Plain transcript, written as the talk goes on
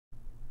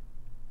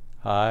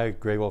Hi,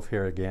 Grey Wolf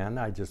here again.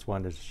 I just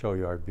wanted to show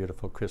you our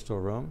beautiful crystal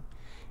room.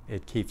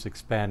 It keeps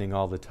expanding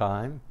all the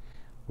time.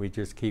 We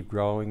just keep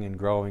growing and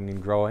growing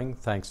and growing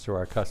thanks to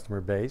our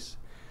customer base.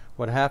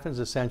 What happens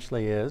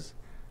essentially is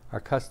our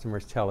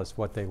customers tell us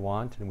what they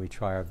want and we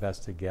try our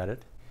best to get it.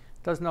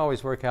 It doesn't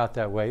always work out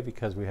that way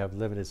because we have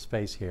limited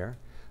space here,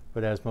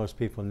 but as most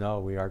people know,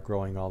 we are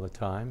growing all the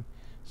time.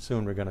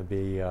 Soon we're going to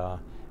be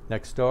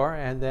next door,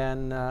 and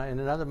then in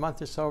another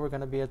month or so we're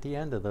going to be at the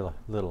end of the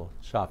little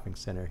shopping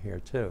center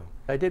here too.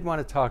 I did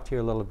want to talk to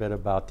you a little bit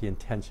about the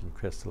intention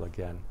crystal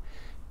again.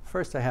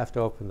 First I have to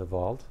open the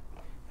vault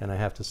and I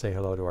have to say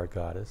hello to our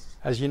goddess.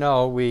 As you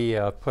know, we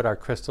put our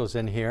crystals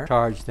in here,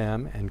 charge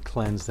them and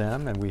cleanse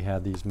them, and we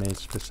have these made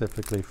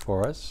specifically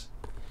for us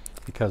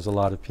because a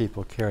lot of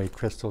people carry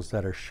crystals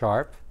that are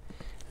sharp.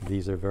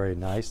 These are very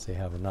nice. They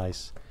have a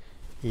nice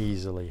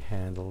easily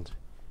handled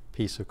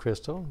piece of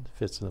crystal. It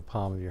fits in the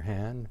palm of your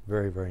hand.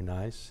 Very, very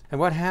nice. And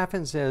what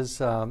happens is,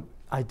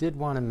 I did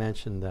want to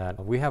mention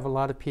that we have a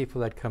lot of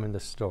people that come in the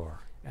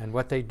store, and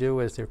what they do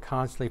is they're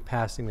constantly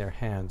passing their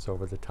hands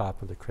over the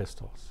top of the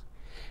crystals.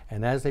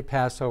 And as they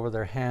pass over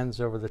their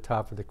hands over the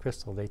top of the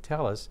crystal, they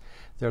tell us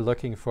they're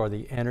looking for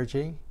the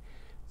energy,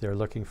 they're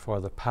looking for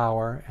the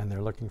power, and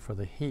they're looking for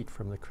the heat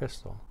from the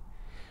crystal.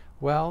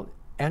 Well,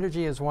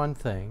 energy is one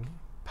thing,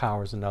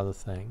 power is another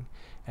thing,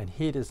 and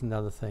heat is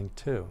another thing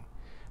too.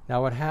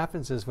 Now what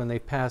happens is when they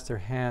pass their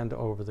hand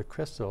over the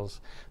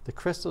crystals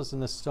in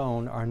the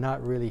stone are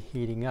not really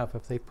heating up.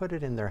 If they put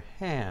it in their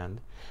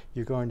hand,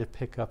 you're going to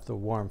pick up the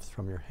warmth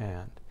from your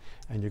hand,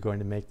 and you're going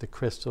to make the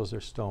crystals or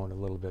stone a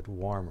little bit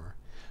warmer.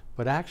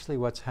 But actually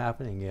what's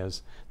happening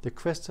is the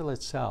crystal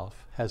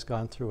itself has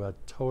gone through a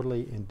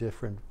totally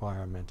indifferent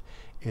environment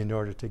in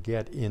order to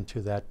get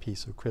into that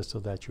piece of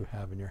crystal that you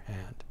have in your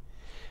hand.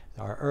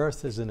 Our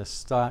earth is in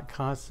a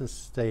constant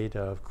state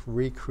of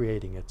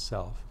recreating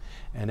itself.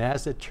 And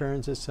as it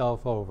turns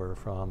itself over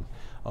from,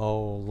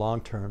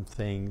 long-term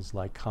things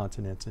like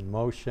continents in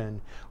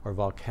motion or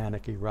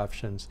volcanic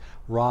eruptions,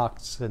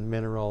 rocks and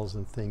minerals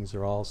and things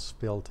are all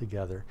spilled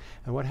together.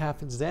 And what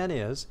happens then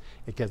is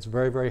it gets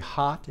very, very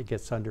hot, it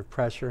gets under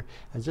pressure,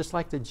 and just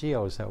like the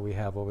geos that we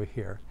have over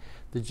here.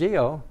 The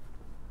geo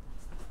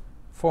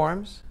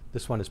forms,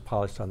 this one is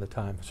polished on the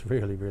time, it's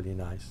really, really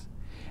nice.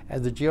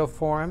 As the geo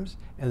forms,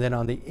 and then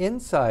on the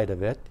inside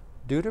of it,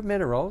 due to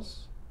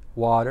minerals,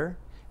 water,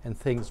 and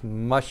things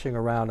mushing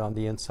around on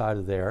the inside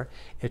of there,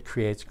 it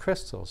creates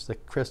crystals. The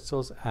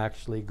crystals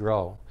actually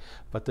grow.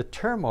 But the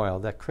turmoil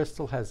that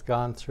crystal has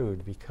gone through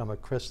to become a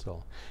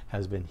crystal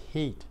has been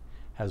heat,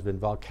 has been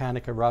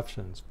volcanic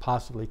eruptions,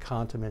 possibly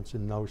continents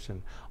in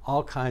motion,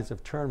 all kinds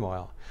of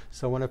turmoil.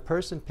 So when a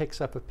person picks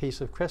up a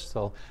piece of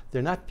crystal,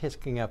 they're not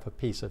picking up a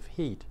piece of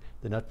heat.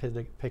 They're not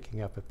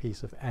picking up a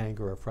piece of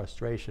anger or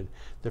frustration.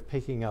 They're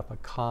picking up a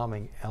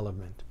calming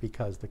element,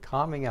 because the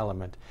calming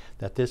element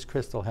that this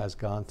crystal has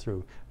gone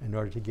through in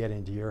order to get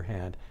into your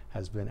hand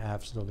has been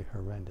absolutely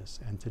horrendous.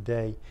 And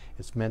today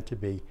it's meant to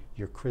be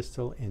your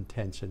crystal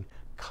intention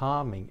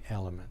calming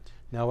element.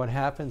 Now what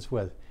happens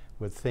with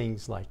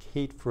things like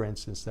heat, for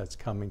instance, that's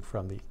coming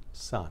from the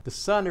sun. The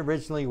sun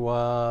originally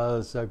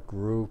was a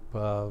group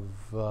of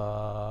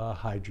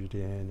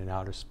hydrogen in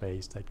outer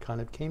space that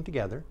kind of came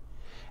together.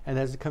 And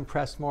as it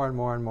compressed more and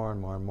more and more and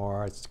more and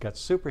more, it got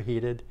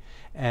superheated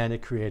and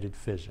it created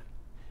fission.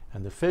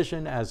 And the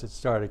fission, as it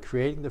started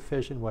creating the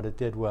fission, what it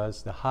did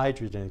was the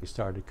hydrogen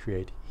started to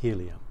create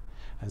helium.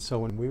 And so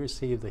when we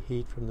receive the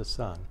heat from the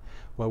sun,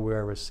 what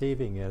we're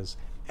receiving is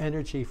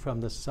energy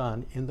from the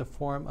sun in the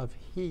form of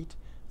heat,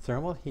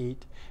 thermal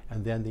heat,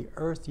 and then the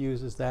earth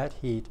uses that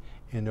heat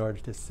in order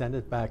to send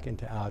it back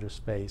into outer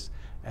space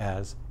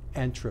as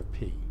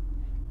entropy.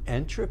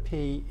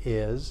 Entropy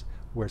is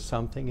where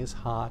something is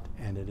hot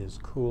and it is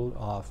cooled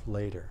off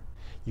later.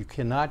 You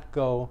cannot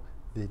go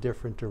the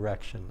different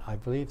direction. I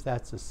believe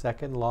that's the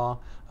second law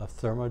of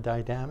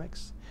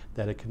thermodynamics,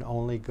 that it can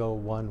only go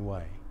one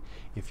way.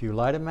 If you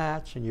light a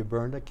match and you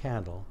burn a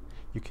candle,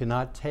 you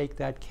cannot take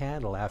that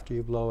candle after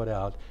you blow it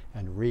out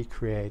and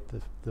recreate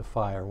the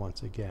fire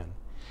once again.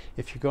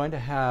 If you're going to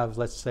have,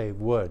 let's say,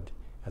 wood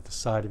at the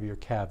side of your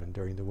cabin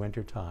during the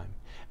winter time,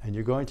 and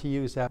you're going to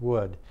use that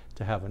wood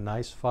to have a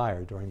nice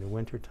fire during the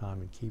winter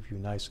time and keep you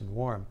nice and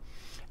warm,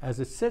 as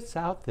it sits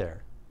out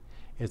there,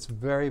 it's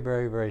very,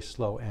 very, very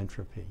slow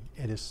entropy.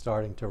 It is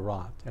starting to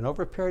rot. And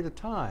over a period of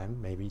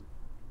time, maybe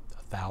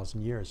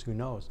 1,000 years, who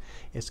knows,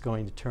 it's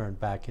going to turn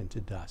back into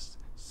dust.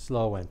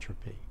 Slow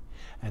entropy.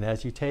 And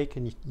as you take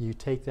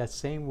that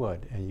same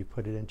wood and you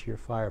put it into your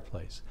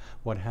fireplace,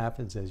 what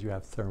happens is you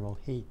have thermal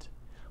heat.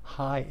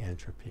 High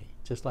entropy,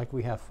 just like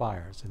we have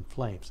fires and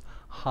flames.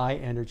 High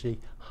energy,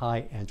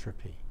 high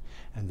entropy.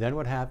 And then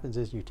what happens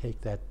is you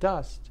take that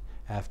dust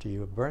after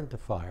you have burnt the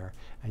fire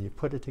and you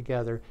put it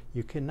together.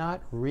 You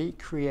cannot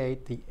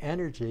recreate the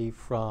energy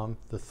from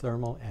the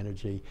thermal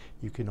energy.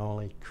 You can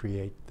only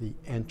create the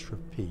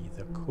entropy,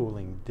 the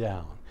cooling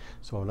down.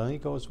 So it only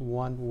goes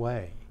one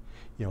way.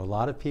 You know, a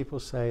lot of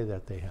people say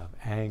that they have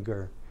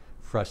anger,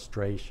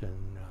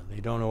 frustration,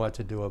 they don't know what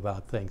to do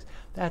about things.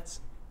 That's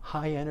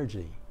high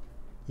energy.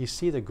 You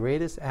see the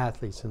greatest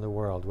athletes in the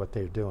world, what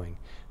they're doing.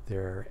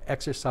 They're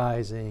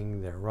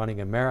exercising, they're running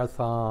a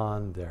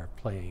marathon, they're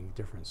playing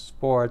different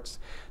sports.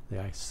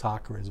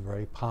 Soccer is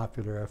very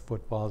popular,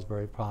 football is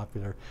very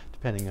popular,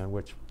 depending on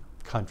which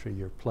country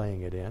you're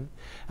playing it in.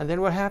 And then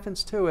what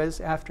happens too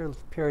is, after a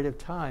period of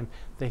time,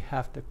 they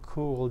have to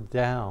cool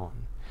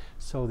down.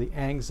 So the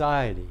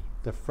anxiety,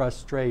 the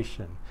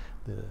frustration,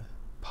 the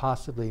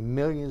possibly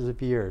millions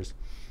of years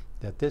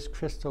that this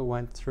crystal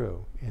went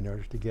through in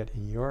order to get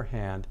in your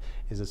hand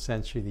is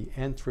essentially the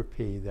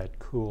entropy that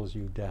cools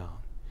you down.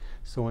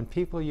 So when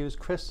people use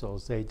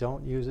crystals, they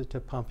don't use it to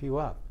pump you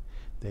up.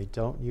 They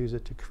don't use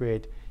it to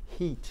create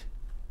heat,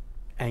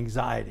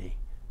 anxiety,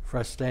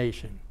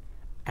 frustration,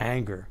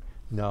 anger.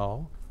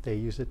 No, they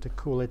use it to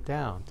cool it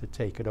down, to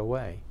take it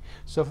away.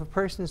 So if a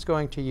person is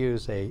going to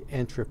use a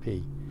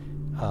entropy,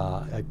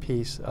 a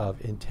piece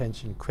of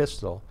intention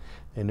crystal,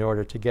 in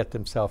order to get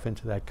themselves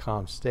into that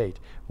calm state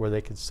where they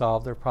can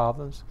solve their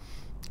problems,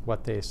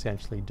 what they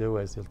essentially do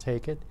is they'll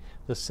take it,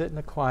 they'll sit in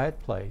a quiet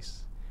place.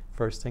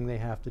 First thing they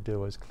have to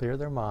do is clear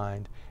their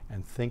mind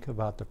and think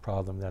about the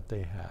problem that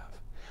they have.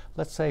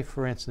 Let's say,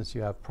 for instance,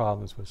 you have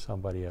problems with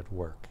somebody at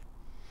work.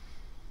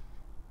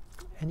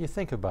 And you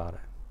think about it.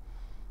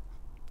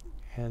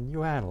 And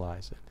you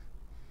analyze it.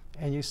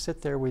 And you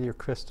sit there with your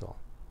crystal.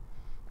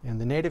 In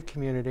the native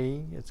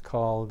community, it's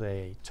called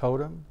a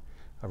totem,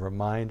 a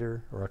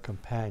reminder, or a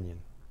companion.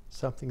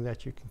 Something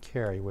that you can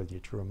carry with you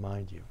to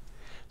remind you.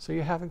 So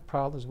you're having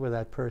problems with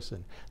that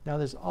person. Now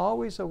there's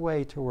always a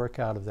way to work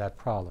out of that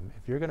problem.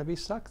 If you're going to be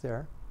stuck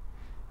there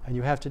and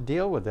you have to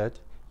deal with it,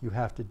 you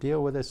have to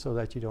deal with it so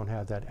that you don't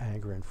have that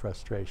anger and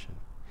frustration.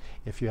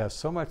 If you have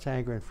so much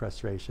anger and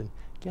frustration,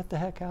 get the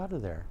heck out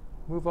of there.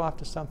 Move off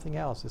to something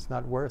else. It's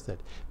not worth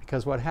it.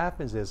 Because what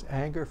happens is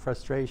anger,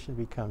 frustration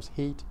becomes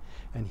heat,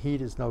 and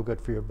heat is no good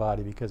for your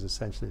body because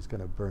essentially it's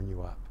going to burn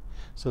you up.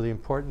 So the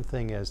important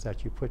thing is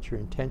that you put your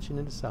intention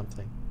into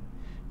something,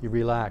 you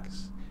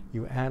relax,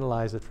 you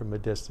analyze it from a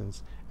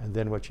distance, and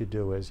then what you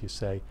do is you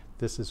say,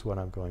 this is what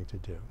I'm going to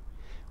do.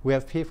 We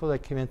have people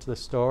that come into the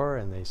store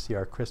and they see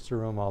our crystal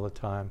room all the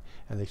time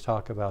and they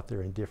talk about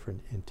their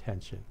indifferent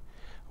intention.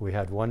 We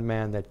had one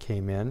man that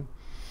came in.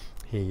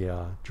 He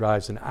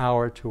drives an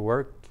hour to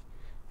work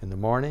in the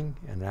morning,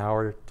 an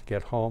hour to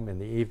get home in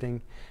the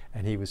evening,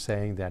 and he was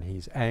saying that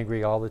he's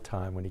angry all the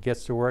time. When he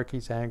gets to work,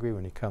 he's angry.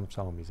 When he comes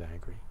home, he's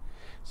angry.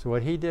 So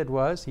what he did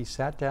was he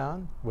sat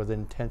down with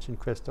an intention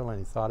crystal and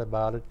he thought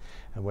about it,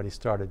 and what he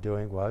started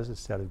doing was,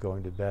 instead of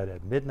going to bed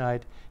at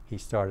midnight, he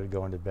started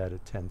going to bed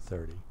at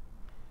 10:30.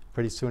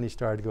 Pretty soon he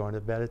started going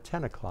to bed at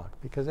 10 o'clock,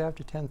 because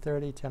after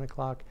 10:30, 10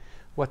 o'clock,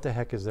 what the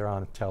heck is there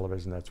on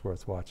television that's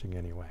worth watching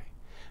anyway?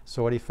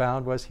 So what he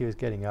found was he was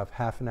getting up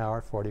half an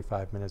hour,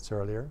 45 minutes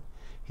earlier.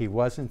 He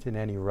wasn't in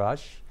any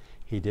rush.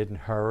 He didn't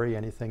hurry,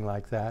 anything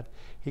like that.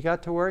 He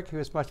got to work, he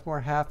was much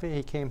more happy.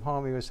 He came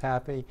home, he was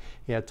happy.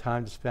 He had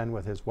time to spend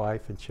with his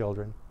wife and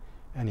children,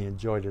 and he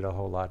enjoyed it a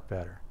whole lot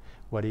better.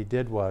 What he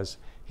did was,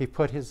 he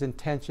put his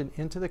intention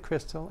into the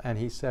crystal, and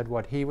he said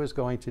what he was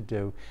going to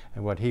do,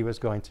 and what he was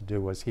going to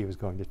do was he was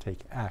going to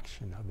take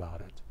action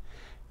about it.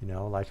 You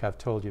know, like I've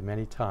told you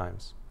many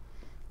times,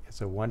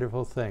 it's a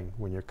wonderful thing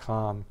when you're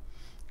calm,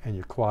 and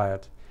you're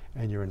quiet,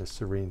 and you're in a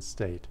serene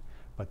state.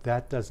 But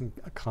that doesn't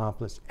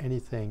accomplish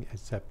anything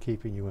except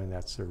keeping you in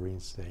that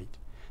serene state.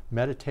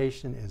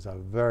 Meditation is a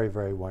very,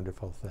 very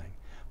wonderful thing.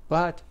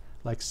 But,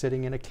 like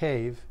sitting in a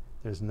cave,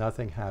 there's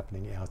nothing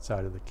happening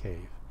outside of the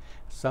cave.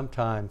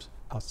 Sometimes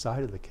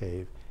outside of the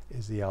cave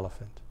is the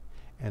elephant.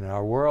 And in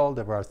our world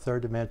of our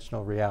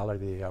third-dimensional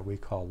reality that we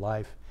call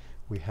life,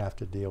 we have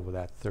to deal with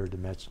that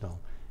third-dimensional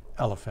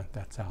elephant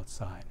that's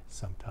outside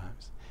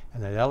sometimes.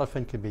 And that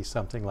elephant can be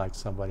something like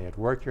somebody at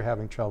work you're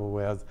having trouble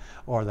with,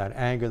 or that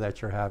anger that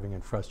you're having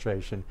and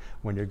frustration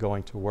when you're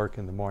going to work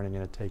in the morning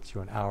and it takes you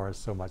an hour or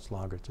so much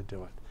longer to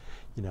do it.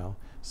 You know?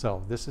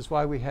 So this is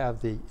why we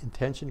have the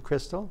intention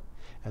crystal,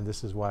 and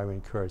this is why we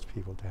encourage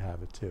people to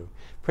have it too.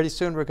 Pretty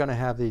soon we're going to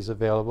have these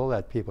available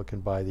that people can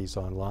buy these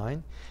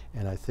online,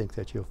 and I think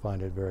that you'll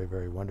find it a very,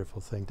 very wonderful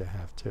thing to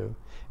have too.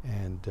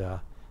 And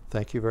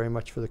thank you very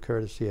much for the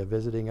courtesy of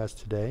visiting us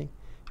today,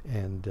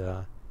 and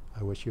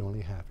I wish you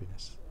only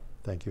happiness.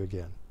 Thank you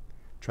again.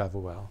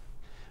 Travel well.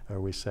 Or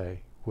we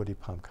say, Woody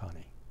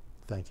Pumkani.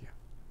 Thank you.